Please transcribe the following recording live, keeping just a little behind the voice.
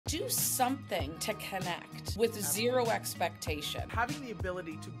do something to connect with zero expectation. Having the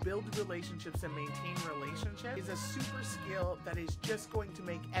ability to build relationships and maintain relationships is a super skill that is just going to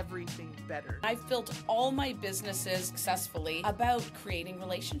make everything better. I've built all my businesses successfully about creating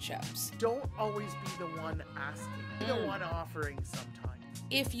relationships. Don't always be the one asking, be the one offering sometimes.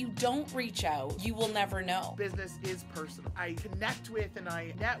 If you don't reach out, you will never know. Business is personal. I connect with and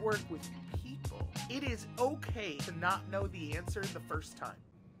I network with people. It is okay to not know the answer the first time.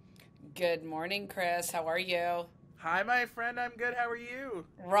 Good morning, Chris. How are you? Hi, my friend. I'm good. How are you?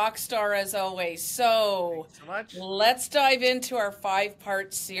 Rockstar as always. So, Thanks so much. let's dive into our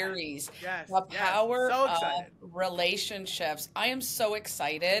 5-part series. Yes. The power So of excited. relationships. I am so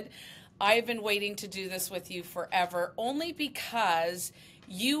excited. I've been waiting to do this with you forever, only because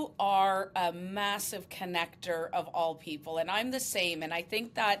you are a massive connector of all people. And I'm the same. And I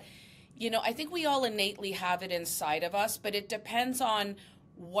think that, I think we all innately have it inside of us, but it depends on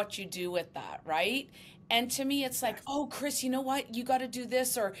what you do with that, right? And to me, it's like, oh, Chris, you know what? You got to do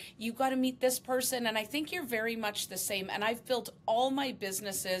this, or you got to meet this person. And I think you're very much the same. And I've built all my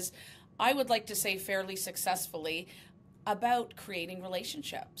businesses, I would like to say fairly successfully, about creating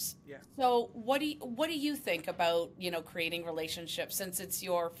relationships. Yeah. So what do you think about, creating relationships, since it's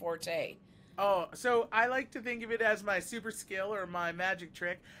your forte? Oh, so I like to think of it as my super skill or my magic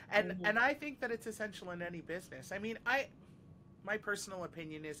trick. And I think that it's essential in any business. I mean, my personal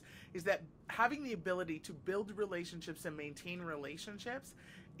opinion is that having the ability to build relationships and maintain relationships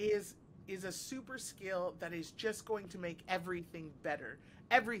is a super skill that is just going to make everything better.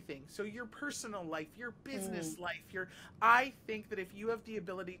 Everything. So your personal life, your business life, I think that if you have the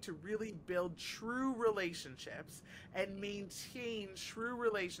ability to really build true relationships and maintain true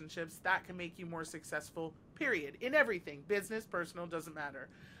relationships, that can make you more successful, period. In everything. Business, personal, doesn't matter.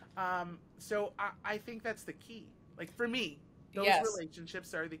 So I think that's the key. Like for me, those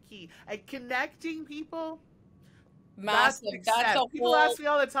relationships are the key. And connecting people, Massive. That's a people whole... ask me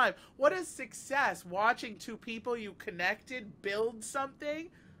all the time, what is success? Watching two people you connected build something?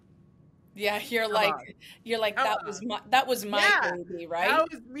 Yeah, you're like that was my baby, right?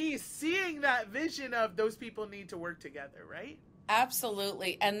 That was me seeing that vision of those people need to work together, right?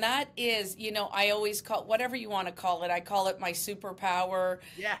 Absolutely. And that is, I always call, whatever you want to call it, I call it my superpower,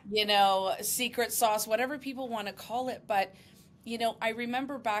 secret sauce, whatever people want to call it. But I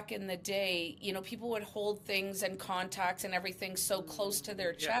remember back in the day, people would hold things and contacts and everything so close to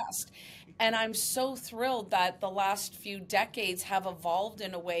their chest. And I'm so thrilled that the last few decades have evolved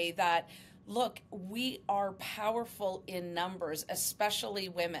in a way that, look, we are powerful in numbers, especially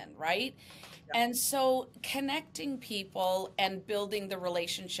women, right? Yeah. And so connecting people and building the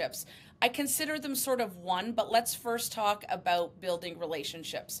relationships, I consider them sort of one, but let's first talk about building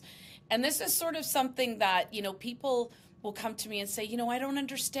relationships. And this is sort of something that, people will come to me and say, I don't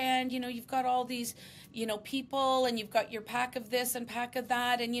understand, you've got all these, people, and you've got your pack of this and pack of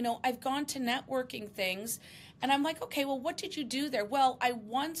that. And, I've gone to networking things and I'm like, okay, well, what did you do there? Well, I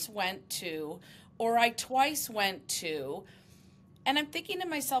once went to, or I twice went to, and I'm thinking to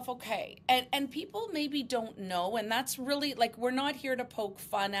myself, okay, and people maybe don't know, and that's really, like, we're not here to poke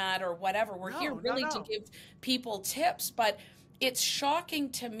fun at or whatever. We're here really to give people tips, but it's shocking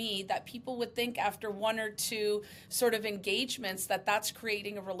to me that people would think after one or two sort of engagements that that's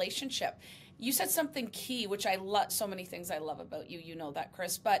creating a relationship. You said something key, which I love, so many things I love about you, you know that,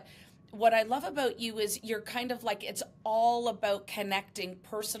 Chris, but what I love about you is you're kind of like, it's all about connecting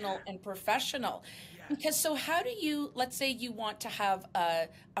personal and professional. Because so how do you, let's say you want to have a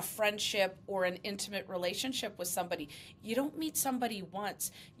friendship or an intimate relationship with somebody. You don't meet somebody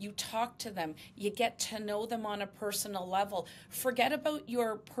once. You talk to them. You get to know them on a personal level. Forget about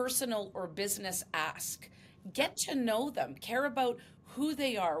your personal or business ask. Get to know them. Care about who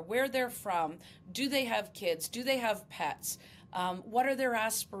they are, where they're from. Do they have kids? Do they have pets? What are their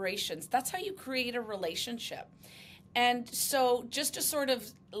aspirations? That's how you create a relationship. And so just to sort of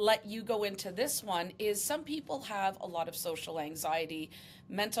let you go into this one is some people have a lot of social anxiety,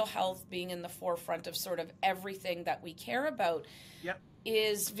 mental health being in the forefront of sort of everything that we care about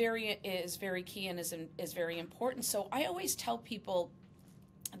is very key and is very important. So I always tell people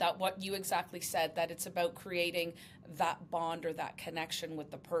that what you exactly said, that it's about creating that bond or that connection with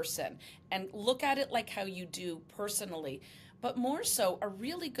the person, and look at it like how you do personally. But more so, a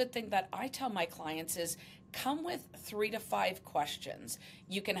really good thing that I tell my clients is come with 3 to 5 questions.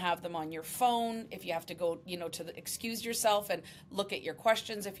 You can have them on your phone if you have to go, excuse yourself and look at your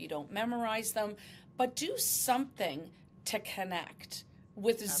questions if you don't memorize them. But do something to connect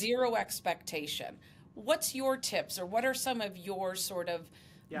with zero expectation. What's your tips, or what are some of your sort of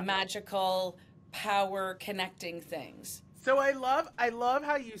magical power connecting things? So I love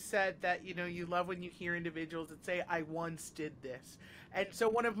how you said that, you know, you love when you hear individuals that say, I once did this. And so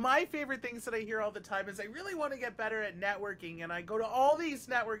one of my favorite things that I hear all the time is I really want to get better at networking, and I go to all these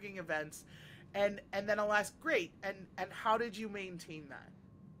networking events, and then I'll ask, great, and how did you maintain that?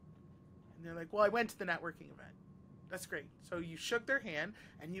 And they're like, well, I went to the networking event. That's great. So you shook their hand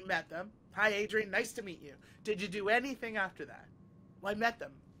and you met them. Hi, Adrian, nice to meet you. Did you do anything after that? Well, I met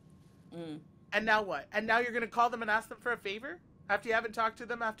them. Mm. And now what? And now you're going to call them and ask them for a favor after you haven't talked to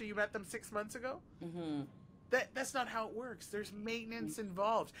them after you met them 6 months ago? Mm-hmm. That's not how it works. There's maintenance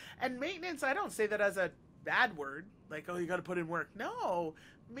involved. And maintenance, I don't say that as a bad word, like, oh, you got to put in work. No,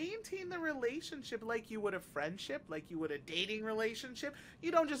 maintain the relationship like you would a friendship, like you would a dating relationship.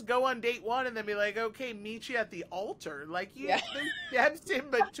 You don't just go on date one and then be like, okay, meet you at the altar. Like, there's steps in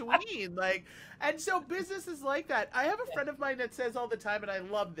between. Like, and so business is like that. I have a friend of mine that says all the time, and I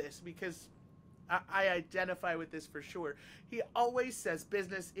love this because I identify with this for sure. He always says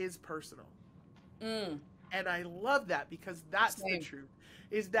business is personal. Mm. And I love that because that's the truth.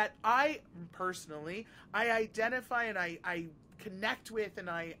 Is that I personally, I identify and I connect with and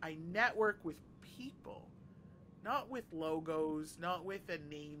I network with people. Not with logos, not with a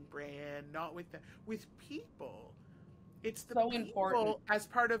name brand, not with with people. It's the people important as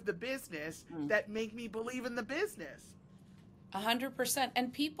part of the business that make me believe in the business. 100%.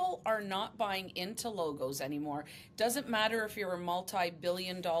 And people are not buying into logos anymore. Doesn't matter if you're a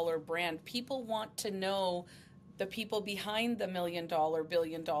multi-billion-dollar brand. People want to know the people behind the million-dollar,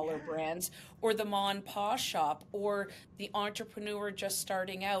 billion-dollar brands, or the ma and pa shop, or the entrepreneur just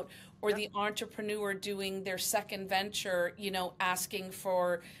starting out, or the entrepreneur doing their second venture, you know, asking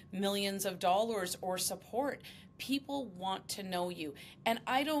for millions of dollars or support. People want to know you. And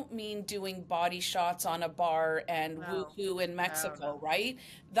I don't mean doing body shots on a bar and woohoo in Mexico, right?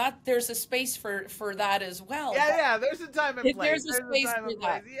 That there's a space for that as well. Yeah, there's a time and place. There's a space for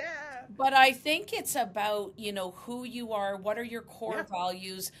that. Yeah. But I think it's about, you know, who you are, what are your core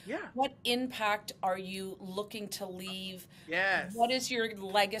values, what impact are you looking to leave, what is your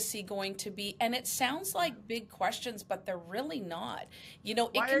legacy going to be? And it sounds like big questions, but they're really not. You know,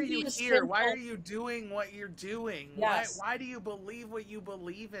 why are you here? Why are you doing what you're doing? Why do you believe what you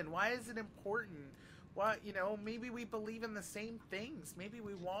believe in? Why is it important? Well, you know, maybe we believe in the same things. Maybe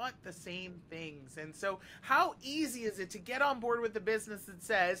we want the same things. And so how easy is it to get on board with the business that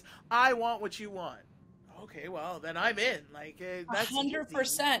says, I want what you want? Okay, well, then I'm in. Like, that's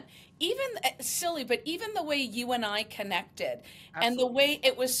 100%. Even silly, but even the way you and I connected and the way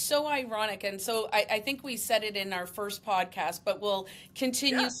it was so ironic. And so I think we said it in our first podcast, but we'll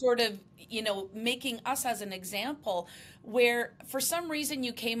continue sort of, you know, making us as an example where for some reason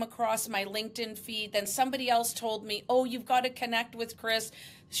you came across my LinkedIn feed, then somebody else told me, oh, you've got to connect with Chris.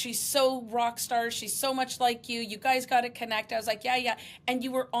 She's so rock star. She's so much like you. You guys got to connect. I was like, yeah. And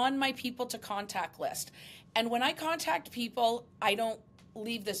you were on my people to contact list. And when I contact people, I don't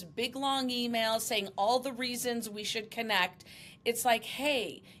leave this big long email saying all the reasons we should connect. It's like,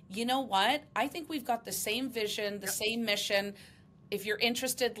 hey, you know what? I think we've got the same vision, the same mission. If you're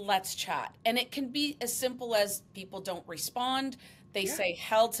interested, let's chat. And it can be as simple as people don't respond. They say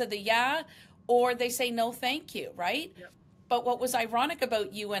hell to the or they say no, thank you, right? Yep. But what was ironic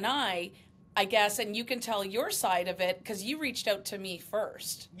about you and I guess, and you can tell your side of it because you reached out to me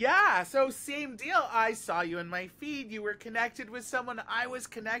first. Yeah, so same deal. I saw you in my feed. You were connected with someone I was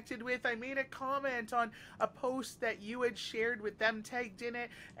connected with. I made a comment on a post that you had shared with them tagged in it,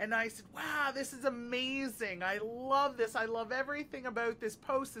 and I said, wow, this is amazing. I love this. I love everything about this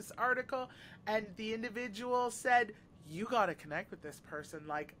post, this article. And the individual said, you got to connect with this person.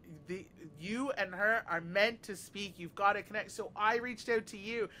 Like, you and her are meant to speak. You've got to connect. So I reached out to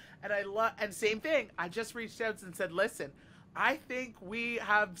you, and and same thing. I just reached out and said, listen, I think we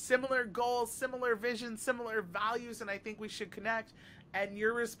have similar goals, similar visions, similar values, and I think we should connect. And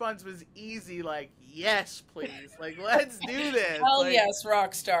your response was easy, like, yes, please. Like, let's do this. Hell like, yes,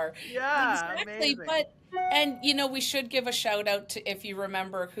 rock star. Yeah, exactly. Amazing. And, you know, we should give a shout out to, if you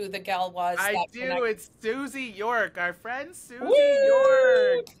remember who the gal was. I do. It's Susie York, our friend Susie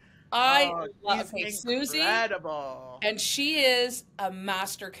York. I love Susie. Incredible. And she is a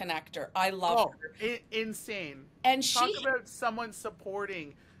master connector. I love her. Insane. And talk about someone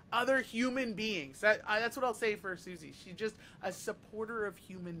supporting other human beings. That's what I'll say for Susie. She's just a supporter of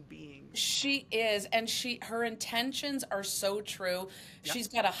human beings. She is, and her intentions are so true. Yep. She's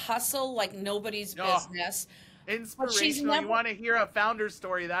got a hustle like nobody's business. Inspirational. You want to hear a founder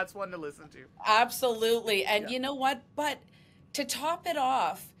story, that's one to listen to. Absolutely. And you know what? But to top it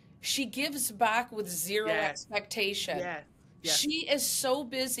off, she gives back with zero expectation. Yes. She is so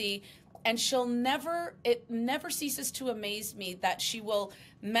busy. and it never ceases to amaze me that she will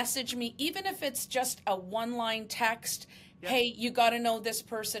message me, even if it's just a one-line text. Yep. Hey, you got to know this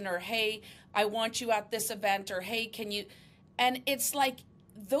person, or hey, I want you at this event, or hey, can you? And it's like,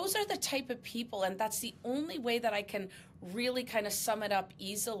 those are the type of people, and that's the only way that I can really kind of sum it up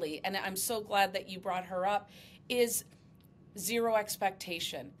easily. And I'm so glad that you brought her up, is zero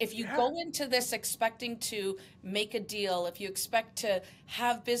expectation. If you go into this expecting to make a deal, if you expect to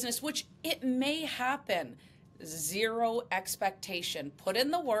have business, which it may happen, zero expectation. Put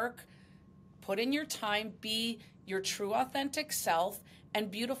in the work, put in your time, be your true authentic self, and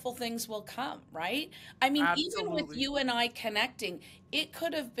beautiful things will come, right? I mean, even with you and I connecting, it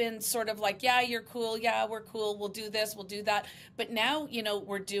could have been sort of like, yeah, you're cool. Yeah, we're cool. We'll do this, we'll do that. But now,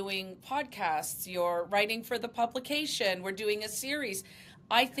 we're doing podcasts. You're writing for the publication. We're doing a series.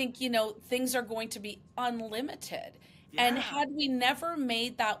 I think, things are going to be unlimited. Yeah. And had we never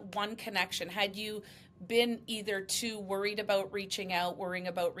made that one connection, had you been either too worried about reaching out, worrying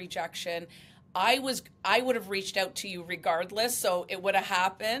about rejection, I would have reached out to you regardless, so it would have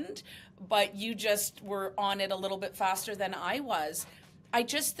happened, but you just were on it a little bit faster than I was. I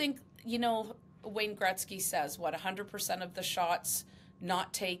just think, Wayne Gretzky says, 100% of the shots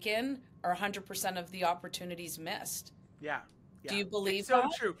not taken or 100% of the opportunities missed. Yeah. Do you believe that?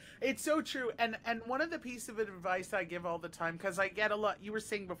 It's so true. It's so true. And one of the pieces of advice I give all the time, because I get a lot, you were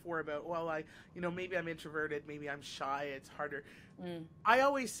saying before about, maybe I'm introverted, maybe I'm shy, it's harder. I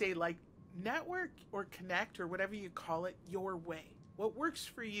always say, like, network or connect or whatever you call it your way. What works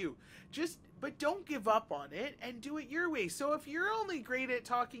for you. But don't give up on it and do it your way. So if you're only great at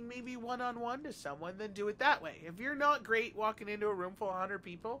talking maybe one-on-one to someone, then do it that way. If you're not great walking into a room full of 100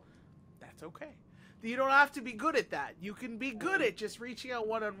 people, that's okay. You don't have to be good at that. You can be good at just reaching out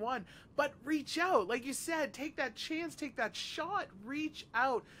one-on-one, but reach out. Like you said, take that chance, take that shot, reach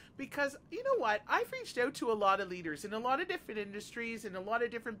out. Because you know what? I've reached out to a lot of leaders in a lot of different industries and a lot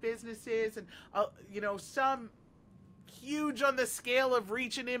of different businesses, and some huge on the scale of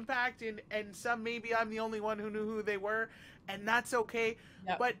reach and impact, and some maybe I'm the only one who knew who they were, and that's okay.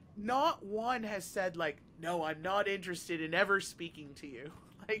 Yep. But not one has said, like, no, I'm not interested in ever speaking to you.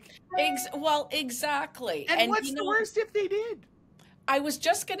 Well, exactly. And what's the worst if they did? I was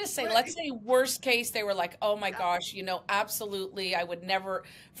just going to say, let's say worst case, they were like, oh my gosh, absolutely. I would never,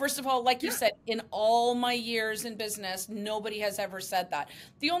 first of all, like you said, in all my years in business, nobody has ever said that.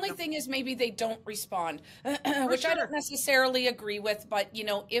 The only thing is maybe they don't respond, which I don't necessarily agree with. But,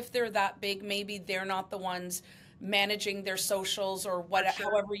 if they're that big, maybe they're not the ones managing their socials or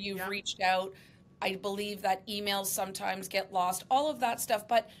however you've reached out. I believe that emails sometimes get lost, all of that stuff.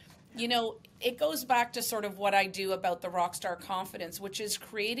 But, it goes back to sort of what I do about the Rockstar Confidence, which is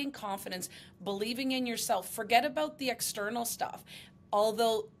creating confidence, believing in yourself. Forget about the external stuff.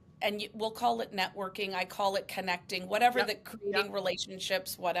 And we'll call it networking, I call it connecting, whatever, creating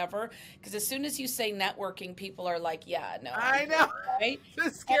relationships, whatever. Because as soon as you say networking, people are like, yeah, no. I know. Right? It's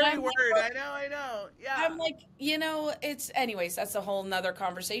a scary word. Like, I know. Yeah. I'm like, anyways, that's a whole nother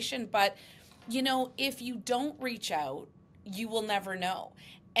conversation. But, if you don't reach out, you will never know.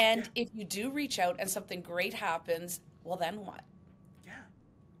 And if you do reach out and something great happens, well, then what? Yeah.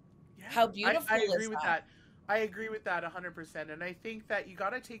 How beautiful I agree with that. I agree with that 100%. And I think that you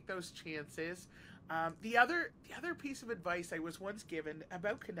got to take those chances. The other piece of advice I was once given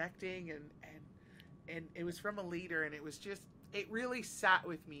about connecting, and it was from a leader, and it was just, it really sat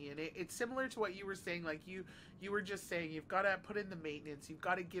with me. And it's similar to what you were saying. Like you were just saying, you've got to put in the maintenance. You've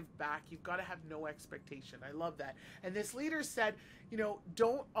got to give back. You've got to have no expectation. I love that. And this leader said,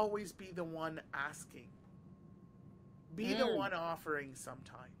 don't always be the one asking. Be the one offering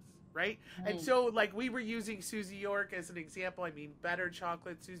sometimes. Right? And so, like, we were using Susie York as an example. I mean, Better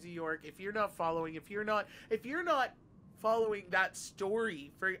Chocolate, Susie York. If you're not following that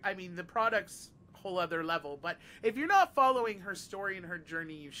story, the product's whole other level, but if you're not following her story and her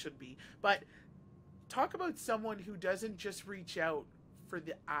journey, you should be. But talk about someone who doesn't just reach out for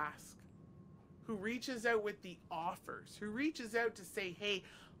the ask, who reaches out with the offers, who reaches out to say, hey,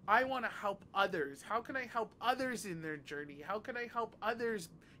 I want to help others. How can I help others in their journey? How can I help others,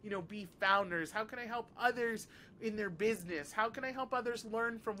 be founders? How can I help others in their business? How can I help others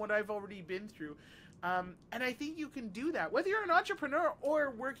learn from what I've already been through? And I think you can do that, whether you're an entrepreneur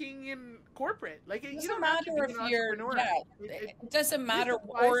or working in corporate. Like, you don't have to be an entrepreneur. It doesn't matter,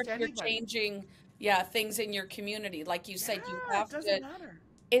 or if you're changing, things in your community. Like you said, you have to. It doesn't matter.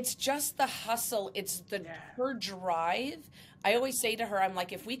 It's just the hustle. It's her drive. I always say to her, I'm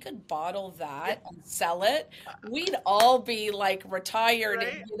like, if we could bottle that and sell it, we'd all be like retired,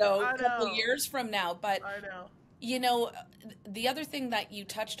 a couple years from now. But I know. you know, the other thing that you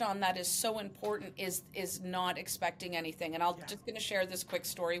touched on that is so important is not expecting anything. And I'll Yeah. just going to share this quick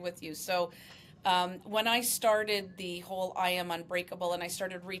story with you. So, when I started the whole I am unbreakable and I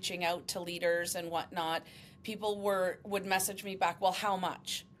started reaching out to leaders and whatnot, people would message me back, well, how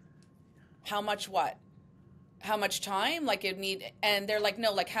much? How much what? How much time? Like it need, and they're like,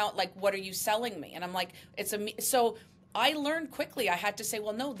 no, like how, like what are you selling me? And I'm like, so I learned quickly. I had to say,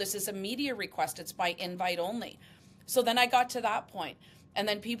 well, no, this is a media request. It's by invite only. So then I got to that point, and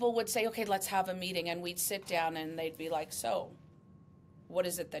then people would say, okay, let's have a meeting, and we'd sit down, and they'd be like, so, what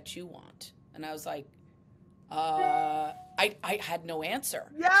is it that you want? And I was like, I had no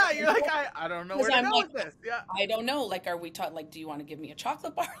answer. Yeah, you're like, I don't know Because where to I'm go like, with this. Yeah. I don't know. Like, are we taught, like, do you want to give me a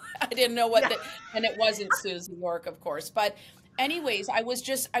chocolate bar? I didn't know Yeah. and it wasn't Susie York, of course. But anyways, I was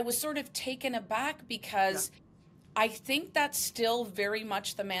sort of taken aback Yeah. because I think that's still very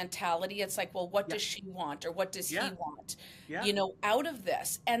much the mentality. It's like, well, what Yeah. does she want or what does he Yeah. want, Yeah. out of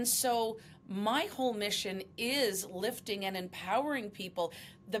this? And so my whole mission is lifting and empowering people.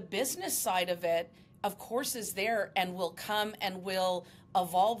 The business side of it, of course, is there and will come and will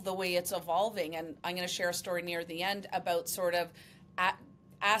evolve the way it's evolving. And I'm going to share a story near the end about sort of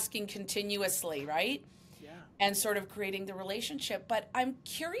asking continuously, right? Yeah. And sort of creating the relationship. But I'm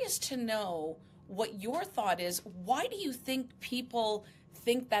curious to know what your thought is. Why do you think people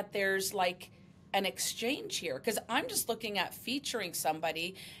think that there's like an exchange here? Because I'm just looking at featuring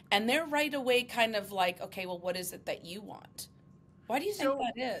somebody and they're right away kind of like, okay, well, what is it that you want? Why do you think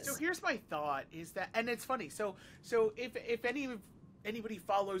that So is? here's my thought is that, and it's funny. So if anybody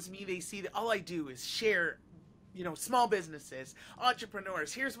follows me, they see that all I do is share, small businesses,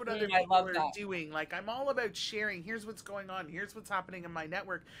 entrepreneurs. Here's what other I people love are that. doing. Like I'm all about sharing. Here's what's going on. Here's what's happening in my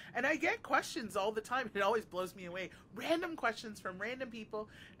network. And I get questions all the time. It always blows me away. Random questions from random people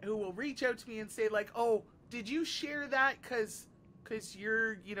who will reach out to me and say like, "Oh, did you share that because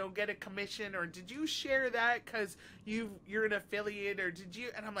you're get a commission, or did you share that because you're an affiliate, or did you?"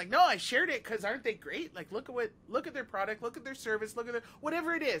 And I'm like, no, I shared it because aren't they great? Like look at their product, look at their service, look at their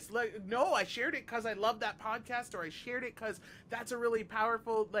whatever it is. Like no, I shared it because I love that podcast, or I shared it because that's a really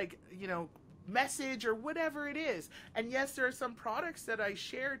powerful message, or whatever it is. And yes, there are some products that I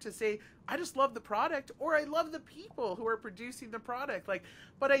share to say I just love the product, or I love the people who are producing the product, like,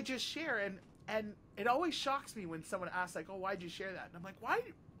 but I just share. And it always shocks me when someone asks like, "Oh, why'd you share that?" And I'm like,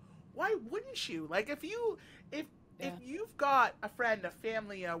 why wouldn't you? Like if Yeah. you've got a friend, a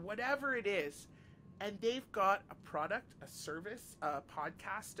family, whatever it is, and they've got a product, a service, a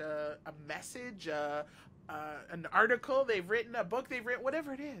podcast, a message, an article they've written, a book they've written,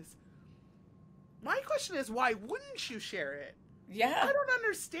 whatever it is. My question is, why wouldn't you share it? I Yeah. don't I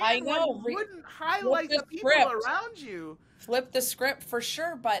understand why you know. wouldn't Flip highlight the the people script. around you. Flip the script for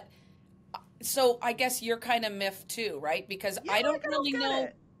sure. But so I guess you're kind of miffed too, right? Because Yeah, I don't like I don't really get know.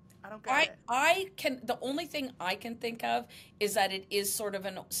 it. I don't get it. The only thing I can think of is that it is sort of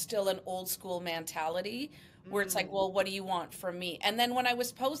still an old school mentality where it's like, Mm, well, what do you want from me? And then when I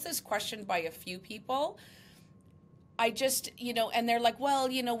was posed this question by a few people, I just, and they're like, well,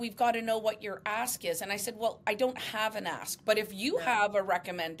 we've got to know what your ask is. And I said, well, I don't have an ask, but if you yeah, have a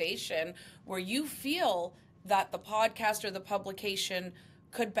recommendation where you feel that the podcast or the publication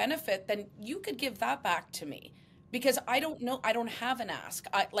could benefit, then you could give that back to me because I don't know, I don't have an ask.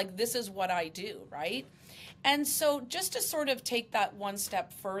 Like, this is what I do, right? And so just to sort of take that one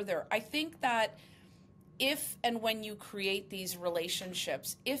step further, I think that if and when you create these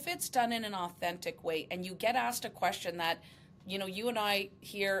relationships, if it's done in an authentic way and you get asked a question that, you and I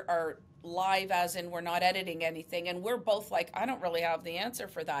here are live, as in we're not editing anything, and we're both like, I don't really have the answer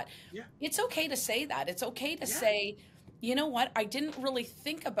for that. yeah, It's okay to say that. It's okay to yeah, say, you know what, I didn't really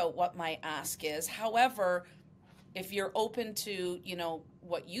think about what my ask is. However, if you're open to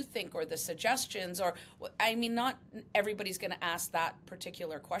what you think or the suggestions, or I mean, not everybody's going to ask that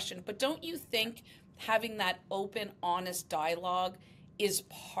particular question, but don't you think having that open, honest dialogue is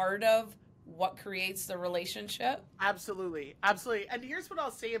part of what creates the relationship? absolutely, absolutely. And here's what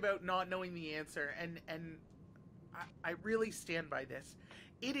I'll say about not knowing the answer, and I really stand by this.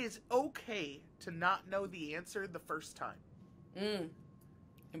 It is okay to not know the answer the first time. Mm,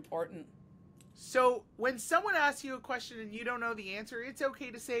 important. So when someone asks you a question and you don't know the answer, it's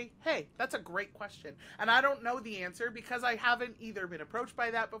okay to say, "Hey, that's a great question, and I don't know the answer because I haven't either been approached by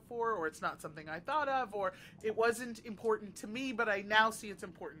that before, or it's not something I thought of, or it wasn't important to me, but I now see it's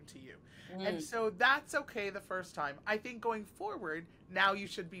important to you." And Mm, so that's okay the first time. I think going forward, now you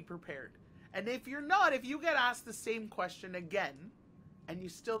should be prepared. And if you're not, if you get asked the same question again and you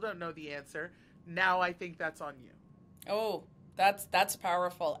still don't know the answer, now I think that's on you. oh, that's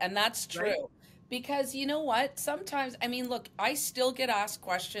powerful, and that's Right? true. Because you know what? Sometimes, I mean, look, I still get asked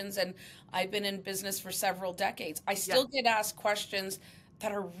questions, and I've been in business for several decades. I Yeah, still get asked questions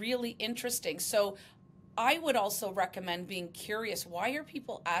that are really interesting. So I would also recommend being curious. Why are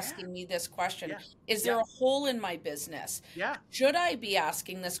people yeah, asking me this question? yeah, Is yeah, there a hole in my business? yeah. Should I be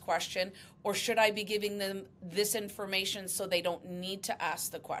asking this question, or should I be giving them this information so they don't need to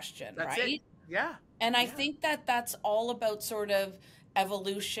ask the question, That's it. right? Yeah, And I yeah, think that that's all about sort of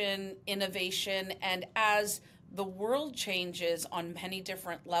evolution, innovation, and as the world changes on many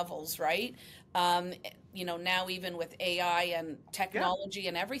different levels, right? Um, now even with AI and yeah, technology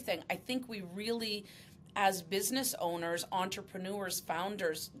and everything, I think we really, as business owners, entrepreneurs,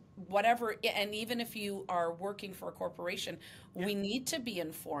 founders, whatever, and even if you are working for a corporation, yeah, we need to be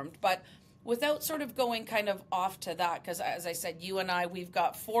informed. But without sort of going kind of off to that, because as I said, you and I, we've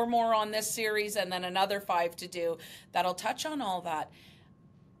got 4 more on this series and then another 5 to do that'll touch on all that.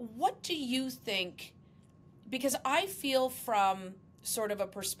 What do you think? Because I feel from sort of a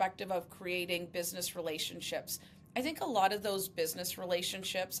perspective of creating business relationships, I think a lot of those business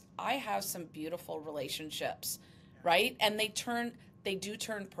relationships, I have some beautiful relationships, right? And they do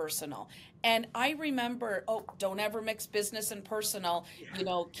turn personal. And I remember, oh, don't ever mix business and personal, yeah, yeah,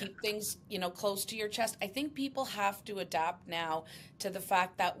 keep things, close to your chest. I think people have to adapt now to the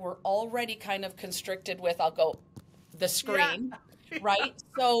fact that we're already kind of constricted with, I'll go, the yeah, screen, yeah, right?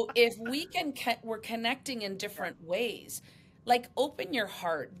 So if we're connecting in yeah. different ways, like open your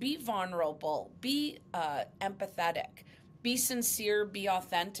heart, be vulnerable, be empathetic, be sincere, be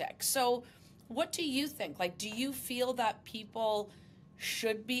authentic. So what do you think? Like, do you feel that people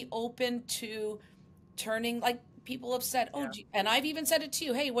should be open to turning, like people have said, oh, Yeah. and I've even said it to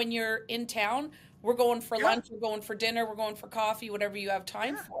you, hey, when you're in town, we're going for Yeah, lunch, we're going for dinner, we're going for coffee, whatever you have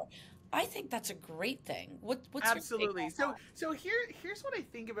time yeah. for. I think that's a great thing. What's your take Absolutely. on So here's what I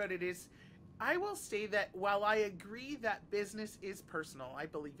think about it is I will say that while I agree that business is personal, I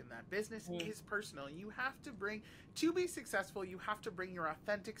believe in that. Business that? is personal. You have to be successful, you have to bring your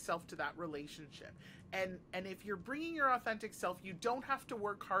authentic self to that relationship. And if you're bringing your authentic self, you don't have to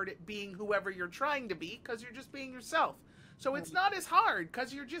work hard at being whoever you're trying to be because you're just being yourself. So it's Mm, not as hard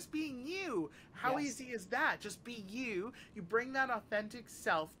because you're just being you. How yes. easy is that? Just be you. You bring that authentic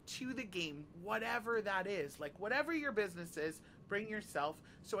self to the game, whatever that is. Like whatever your business is, bring yourself.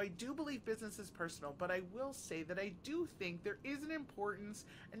 So I do believe business is personal, but I will say that I do think there is an importance,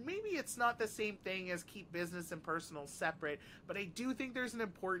 and maybe it's not the same thing as keep business and personal separate, but I do think there's an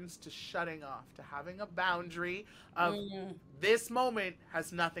importance to shutting off, to having a boundary of Mm, this moment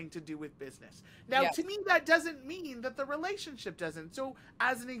has nothing to do with business. Now, to yes. me, that doesn't mean that the relationship doesn't. So,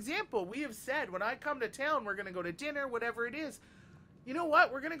 as an example, we have said when I come to town, we're going to go to dinner, whatever it is. You know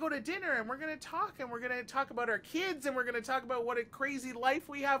what? We're going to go to dinner and we're going to talk and we're going to talk about our kids and we're going to talk about what a crazy life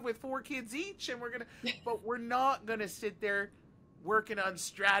we have with 4 kids each. And but we're not going to sit there working on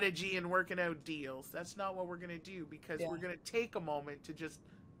strategy and working out deals. That's not what we're going to do because Yeah. we're going to take a moment to just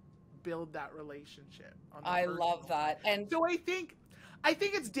build that relationship on the I love personal side. that. And So I think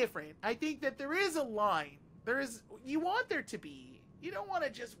it's different. I think that there is a line. There is you want there to be. You don't want to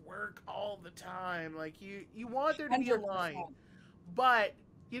just work all the time. Like you want there to be a line, 100%. but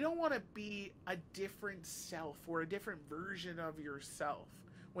you don't want to be a different self or a different version of yourself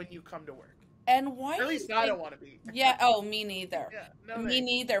when you come to work. And why Or do at you least I think? don't want to be. Yeah, oh, me neither. Yeah, no Me thanks.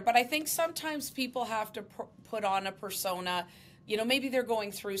 neither. But I think sometimes people have to put on a persona. Maybe they're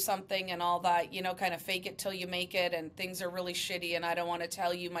going through something and all that, kind of fake it till you make it, and things are really shitty, and I don't want to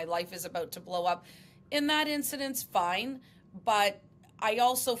tell you my life is about to blow up. In that incident, fine. But I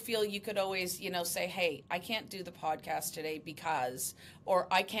also feel you could always, say, hey, I can't do the podcast today because, or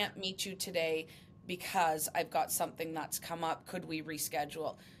I can't meet you today because I've got something that's come up. Could we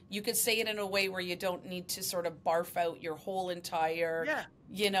reschedule? You could say it in a way where you don't need to sort of barf out your whole entire,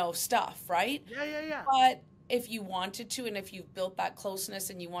 Yeah. stuff, right? Yeah, yeah, yeah. But if you wanted to, and if you've built that closeness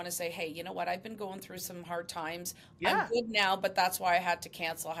and you want to say, hey, you know what, I've been going through some hard times. I'm Yeah. good now, but that's why I had to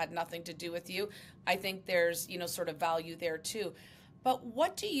cancel. It had nothing to do with you. I think there's, sort of value there too. But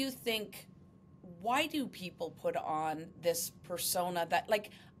what do you think? Why do people put on this persona that,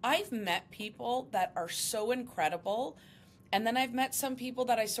 like, I've met people that are so incredible, and then I've met some people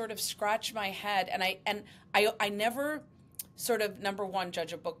that I sort of scratch my head, and I never sort of, number one,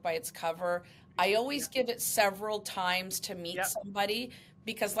 judge a book by its cover. I Yeah. always give it several times to meet Yeah. somebody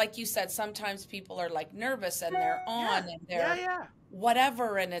because, like you said, sometimes people are like nervous and they're Yeah. on and Yeah, they're yeah.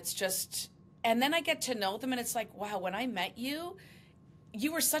 whatever, and it's just, and then I get to know them, and it's like, wow, when I met you,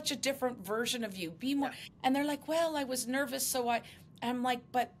 you were such a different version of you. Be more. Yeah. And they're like, well, I was nervous, so I'm like,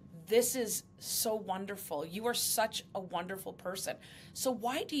 but this is so wonderful. You are such a wonderful person. So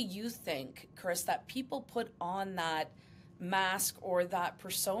why do you think, Chris, that people put on that mask or that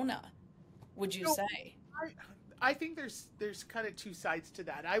persona, would you So say? I think there's kind of two sides to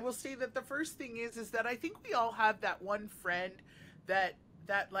that. I will say that the first thing is that I think we all have that one friend that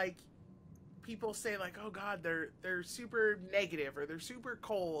like people say like, oh God, they're super negative, or they're super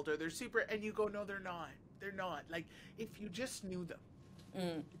cold, or they're super, and you go, no, they're not. They're not. Like, if you just knew them.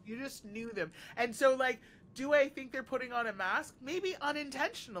 If you just knew them. And so, like, do I think they're putting on a mask? Maybe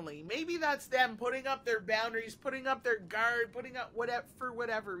unintentionally. Maybe that's them putting up their boundaries, putting up their guard, putting up whatever, for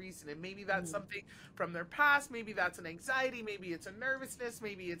whatever reason. And maybe that's something from their past. Maybe that's an anxiety. Maybe it's a nervousness.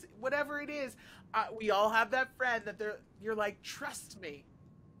 Maybe it's whatever it is. We all have that friend that you're like, trust me,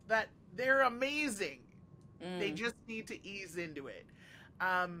 that they're amazing. They just need to ease into it.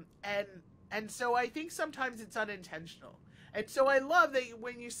 And so I think sometimes it's unintentional. And so I love that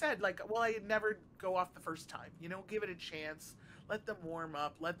when you said, like, well, I never go off the first time. Give it a chance. Let them warm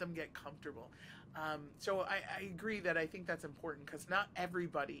up. Let them get comfortable. So I agree that I think that's important, because not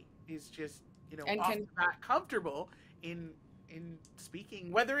everybody is just, And off the bat comfortable in speaking,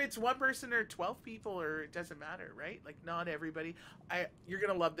 whether it's one person or 12 people, or it doesn't matter, right? Like, not everybody. You're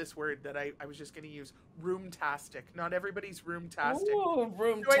going to love this word that I was just going to use, room-tastic. Not everybody's room-tastic. Ooh,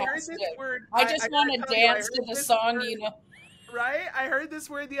 room-tastic. So I heard this word. I just want to dance to the song, word, right? I heard this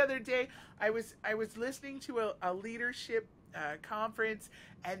word the other day. I was listening to a leadership conference,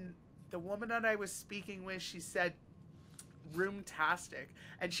 and the woman that I was speaking with, she said room-tastic,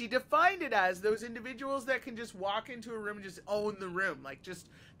 and she defined it as those individuals that can just walk into a room and just own the room. Like,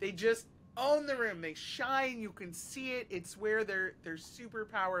 they just own the room. They shine. You can see it. It's where their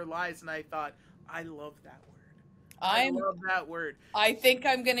superpower lies. And I thought, I love that word. I love that word. I think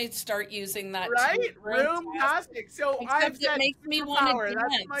I'm going to start using that. Right? Room-tastic. So I've said, it makes me want to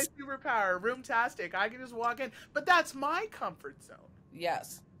dance. That's my superpower. Room-tastic. I can just walk in. But that's my comfort zone.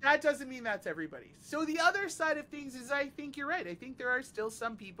 Yes. That doesn't mean that's everybody. So the other side of things is, I think you're right. I think there are still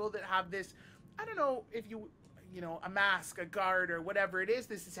some people that have this, I don't know if a mask, a guard, or whatever it is.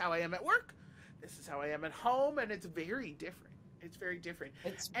 This is how I am at work. This is how I am at home. And it's very different. It's very different.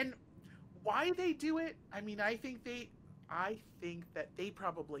 And why they do it, I mean, I think that they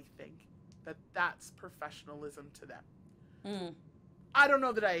probably think that that's professionalism to them. I don't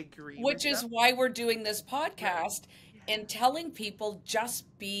know that I agree. Which is why we're doing this podcast and telling people, just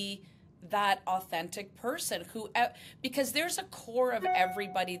be that authentic person because there's a core of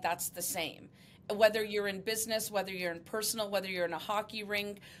everybody that's the same. Whether you're in business, whether you're in personal, whether you're in a hockey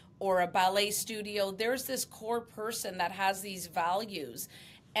rink or a ballet studio, there's this core person that has these values.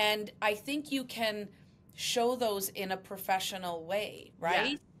 And I think you can show those in a professional way,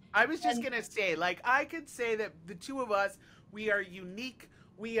 right? Yeah. I was just going to say, like, I could say that the two of us, we are unique.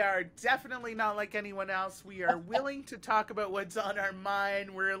 We are definitely not like anyone else. We are willing to talk about what's on our mind.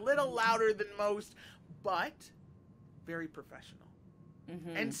 We're a little louder than most, but very professional.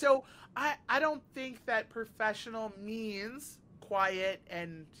 And so I don't think that professional means quiet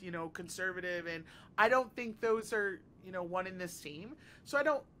and, conservative. And I don't think those are, one in the same. So I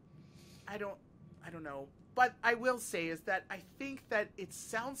don't know. But I will say is that I think that it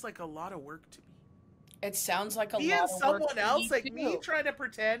sounds like a lot of work to me. It sounds like a lot of work. Someone else, like me, trying to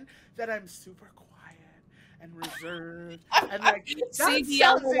pretend that I'm super quiet and reserved. And like,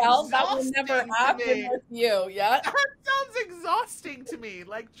 that will never happen with you, yeah? That sounds exhausting to me.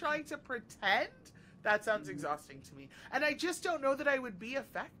 Like, trying to pretend, that sounds exhausting to me. And I just don't know that I would be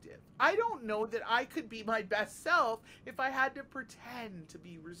effective. I don't know that I could be my best self if I had to pretend to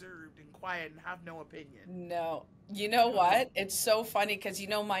be reserved and quiet and have no opinion. No. You know what? It's so funny because,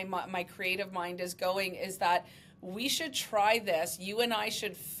 my creative mind is that we should try this. You and I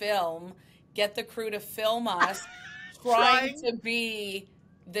should get the crew to film us trying to be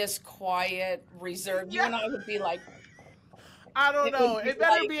this quiet, reserved. You and I would be like, I don't know. It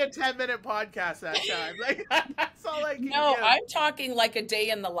better be a 10-minute podcast that time. Like, that's all I can do. I'm talking like a day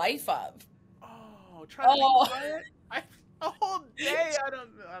in the life of. Oh, try to be quiet? A whole day? I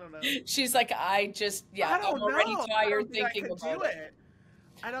don't know. She's like, I'm already tired thinking about it.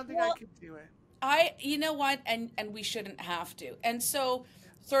 I don't think I could do it. You know what? And we shouldn't have to. And so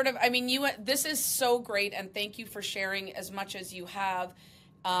sort of, I mean, this is so great. And thank you for sharing as much as you have.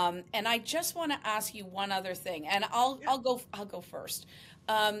 And I just want to ask you one other thing, and I'll go first.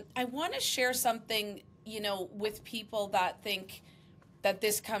 I want to share something, with people that think that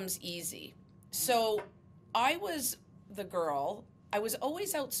this comes easy. So I was the girl. I was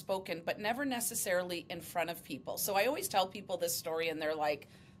always outspoken, but never necessarily in front of people. So I always tell people this story and they're like,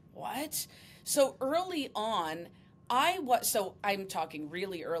 what? So early on, So I'm talking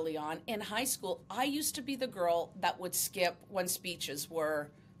really early on. In high school, I used to be the girl that would skip when speeches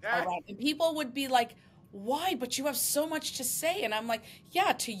were Yeah. around. And people would be like, why? But you have so much to say. And I'm like,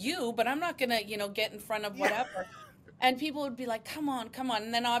 yeah, to you, but I'm not going to, get in front of Yeah. whatever. And people would be like, come on, come on.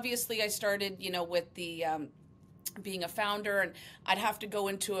 And then obviously I started, with the being a founder, and I'd have to go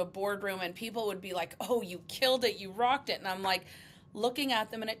into a boardroom and people would be like, oh, you killed it, you rocked it. And I'm like looking at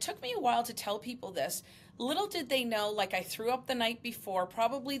them, and it took me a while to tell people this. Little did they know, like, I threw up the night before,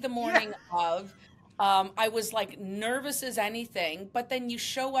 probably the Yeah. morning of. I was like nervous as anything, but then you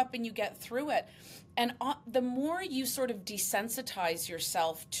show up and you get through it. And the more you sort of desensitize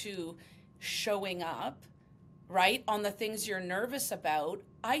yourself to showing up, right, on the things you're nervous about,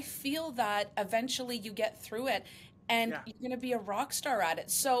 I feel that eventually you get through it and Yeah. you're going to be a rock star at it.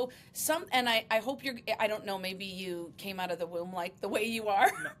 So and I hope I don't know, maybe you came out of the womb like the way you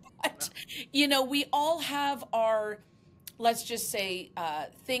are, No. but, we all have our, let's just say,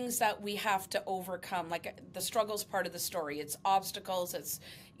 things that we have to overcome. Like the struggle's part of the story. It's obstacles, it's,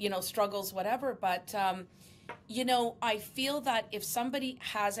 struggles, whatever. But, I feel that if somebody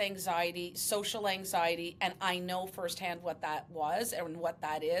has anxiety, social anxiety, and I know firsthand what that was and what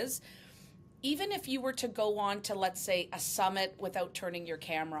that is, even if you were to go on to, let's say, a summit without turning your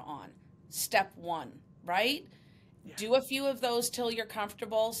camera on, step one, right? Yeah. Do a few of those till you're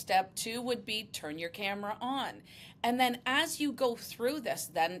comfortable. Step two would be turn your camera on. And then as you go through this,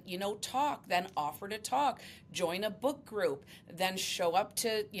 then, talk, then offer to talk, join a book group, then show up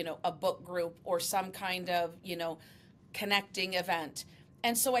to, a book group or some kind of, connecting event.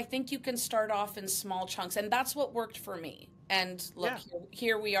 And so I think you can start off in small chunks. And that's what worked for me. And look, Yeah.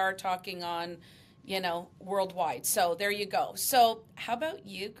 here we are talking on, worldwide. So there you go. So how about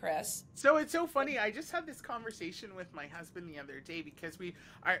you, Chris? So it's so funny. I just had this conversation with my husband the other day because we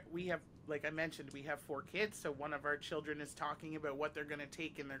have, like I mentioned, we have 4 kids. So one of our children is talking about what they're going to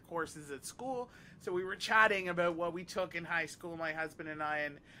take in their courses at school. So we were chatting about what we took in high school, my husband and I,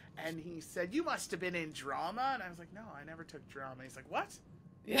 and he said, "You must have been in drama." And I was like, "No, I never took drama." He's like, "What?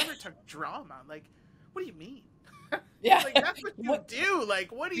 You never took drama?" I'm like, "What do you mean?" Yeah. Like, that's what you do.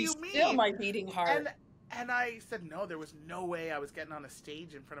 Like, what do you mean? Still my beating heart. And I said, "No, there was no way I was getting on a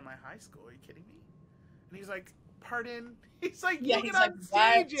stage in front of my high school. Are you kidding me?" And he's like, "Pardon?" He's like, "You get on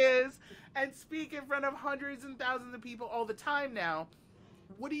stages and speak in front of hundreds and thousands of people all the time now.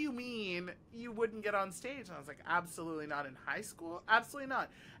 What do you mean you wouldn't get on stage?" And I was like, "Absolutely not in high school. Absolutely not."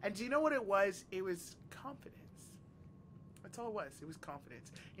 And do you know what it was? It was confidence. That's all it was. It was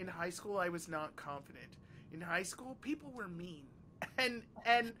confidence. In high school, I was not confident. In high school, people were mean. And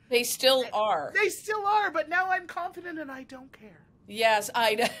they still are. They still are, but now I'm confident and I don't care. Yes,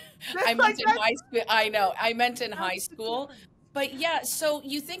 I meant in high school. I know. I meant in high school. But yeah, so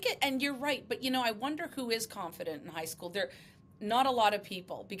you think it, and you're right. But I wonder who is confident in high school. There, not a lot of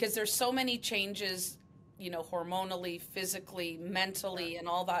people, because there's so many changes, hormonally, physically, mentally, and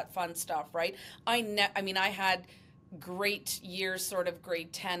all that fun stuff, right? I mean, I had great years, sort of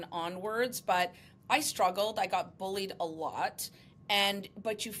grade 10 onwards, but I struggled. I got bullied a lot.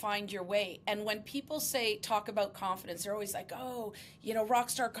 But you find your way. And when people talk about confidence, they're always like, oh, rock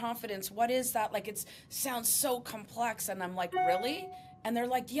star confidence. What is that? Like, it sounds so complex. And I'm like, really? And they're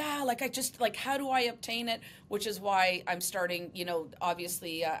like, yeah, like, I just, like, how do I obtain it? Which is why I'm starting,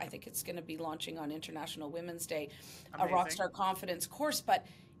 obviously, I think it's going to be launching on International Women's Day, Amazing. a rock star confidence course. But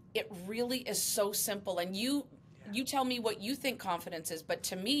it really is so simple. And you tell me what you think confidence is. But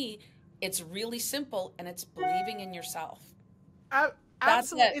to me, it's really simple, and it's believing in yourself.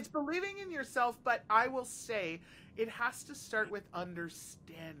 Absolutely. It's believing in yourself, but I will say it has to start with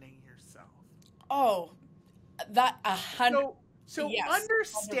understanding yourself. Oh, that 100. So yes,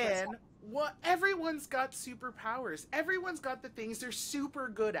 understand 100%. What everyone's got superpowers. Everyone's got the things they're super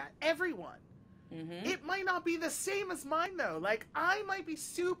good at. Everyone. Mm-hmm. It might not be the same as mine though. Like, I might be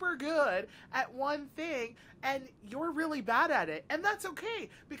super good at one thing and you're really bad at it. And that's okay,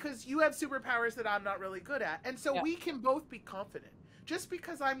 because you have superpowers that I'm not really good at. And so we can both be confident. Just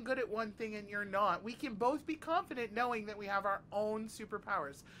because I'm good at one thing and you're not, we can both be confident knowing that we have our own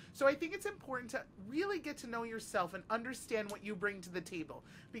superpowers. So I think it's important to really get to know yourself and understand what you bring to the table.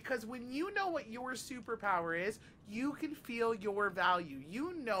 Because when you know what your superpower is, you can feel your value.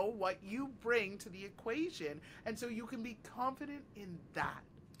 You know what you bring to the equation. And so you can be confident in that.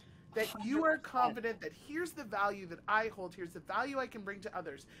 That you are confident that here's the value that I hold, here's the value I can bring to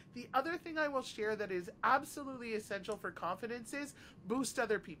others. The other thing I will share that is absolutely essential for confidence is boost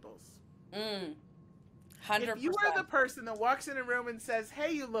other people's. 100%. If you are the person that walks in a room and says,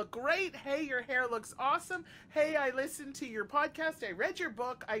 hey, you look great, hey, your hair looks awesome, hey, I listened to your podcast, I read your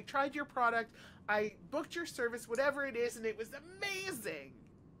book, I tried your product, I booked your service, whatever it is, and it was amazing.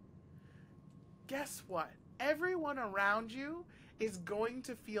 Guess what? Everyone around you is going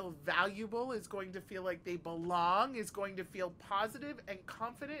to feel valuable, is going to feel like they belong, is going to feel positive and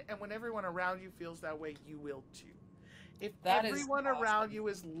confident. And when everyone around you feels that way, you will too. If That is everyone awesome. around you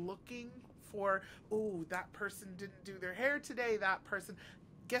is looking for, oh, that person didn't do their hair today, that person,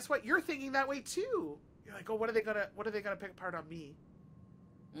 guess what? You're thinking that way too. You're like, oh, what are they gonna pick apart on me?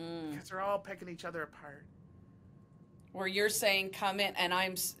 Because they're all picking each other apart. Where you're saying come in, and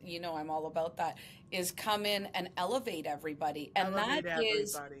I'm all about that, is come in and elevate everybody. And Elevate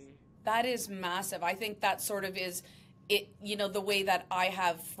everybody. that is massive. I think that sort of is it, the way that I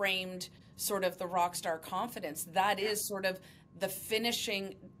have framed sort of the rock star confidence. That is sort of the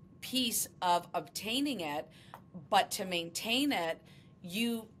finishing piece of obtaining it, but to maintain it,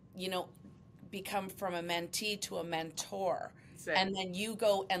 you become from a mentee to a mentor. And then you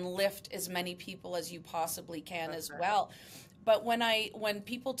go and lift as many people as you possibly can as well. But when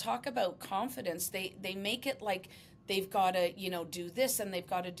people talk about confidence, they make it like they've got to, do this and they've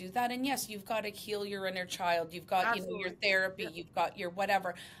got to do that. And yes, you've got to heal your inner child. You've got, your therapy, you've got your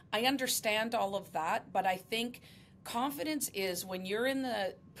whatever. I understand all of that, but I think confidence is when you're in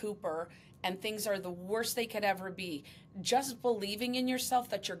the pooper and things are the worst they could ever be, just believing in yourself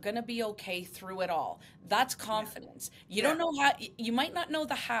that you're going to be okay through it all. That's confidence. You don't know how, you might not know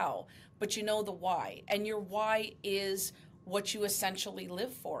the how, but you know the why. And your why is what you essentially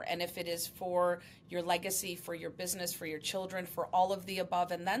live for. And if it is for your legacy, for your business, for your children, for all of the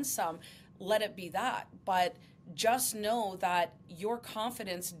above and then some, let it be that. But just know that your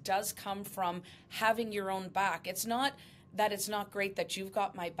confidence does come from having your own back. It's not that it's not great that you've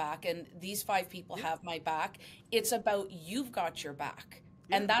got my back and these 5 people have my back. It's about you've got your back.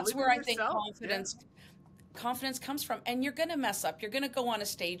 And that's where I think confidence comes from. And you're going to mess up. You're going to go on a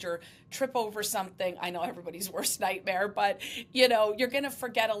stage or trip over something. I know everybody's worst nightmare, but you're going to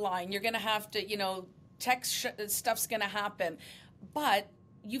forget a line. You're going to have to, text stuff's going to happen. But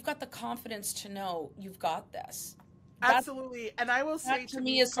you've got the confidence to know you've got this. Absolutely. And I will say to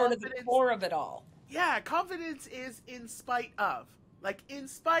me is sort of the core of it all. Yeah, confidence is in spite of. Like, in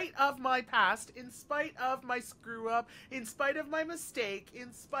spite of my past, in spite of my screw up, in spite of my mistake,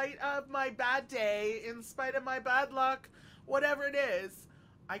 in spite of my bad day, in spite of my bad luck, whatever it is,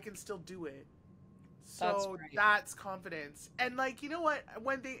 I can still do it. So that's confidence. And like, you know what?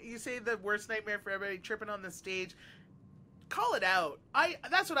 When you say the worst nightmare for everybody tripping on the stage, call it out.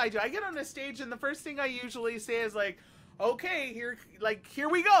 That's what I do. I get on the stage and the first thing I usually say is like, okay, here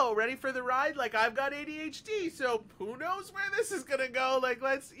we go. Ready for the ride? Like, I've got ADHD, so who knows where this is going to go? Like,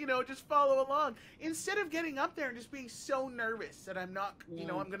 let's, just follow along. Instead of getting up there and just being so nervous that I'm not, I'm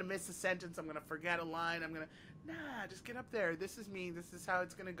going to miss a sentence. I'm going to forget a line. Just get up there. This is me. This is how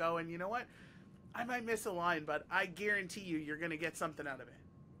it's going to go. And you know what? I might miss a line, but I guarantee you're going to get something out of it.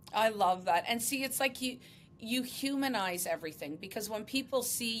 I love that. And see, it's like you humanize everything, because when people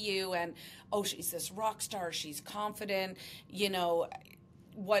see you and, oh, she's this rock star, she's confident,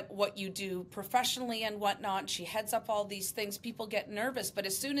 what you do professionally and whatnot, she heads up all these things, people get nervous. But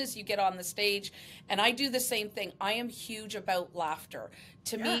as soon as you get on the stage, and I do the same thing, I am huge about laughter.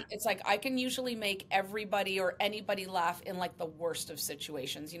 To me, it's like I can usually make everybody or anybody laugh in like the worst of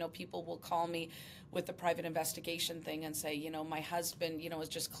situations. People will call me with the private investigation thing and say, my husband, has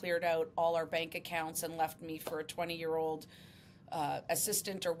just cleared out all our bank accounts and left me for a 20-year-old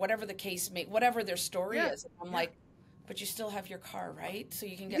assistant, or whatever the case may, whatever their story is. And I'm like, but you still have your car, right? So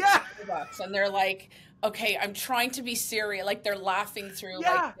you can get $50. And they're like, okay, I'm trying to be serious. Like, they're laughing through,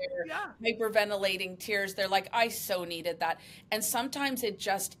 like they're hyperventilating tears. They're like, I so needed that. And sometimes it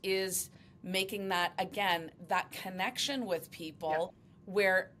just is making that, again, that connection with people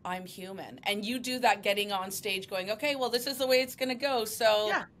where I'm human. And you do that getting on stage going, okay, well, this is the way it's going to go.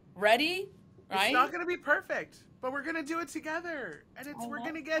 So ready? Right? It's not going to be perfect, but we're going to do it together. And we're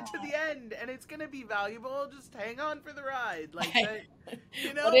going to get to the end, and it's going to be valuable. Just hang on for the ride. Like,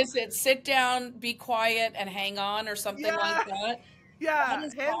 What is it? Sit down, be quiet, and hang on, or something like that? Yeah,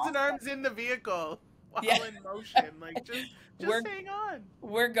 hands and arms in the vehicle while in motion. Like, just hang on.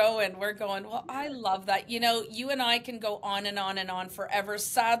 We're going. Well, I love that. You and I can go on and on and on forever.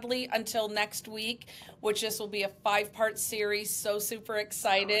 Sadly, until next week, which this will be a 5-part series. So super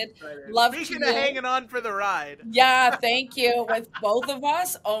excited. Love Speaking of hanging on for the ride. Yeah, thank you. With both of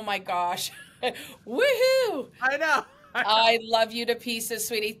us. Oh my gosh. Woohoo. I know. I love you to pieces,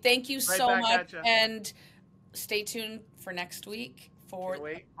 sweetie. Thank you so much. And stay tuned for next week for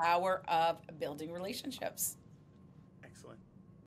the power of building relationships.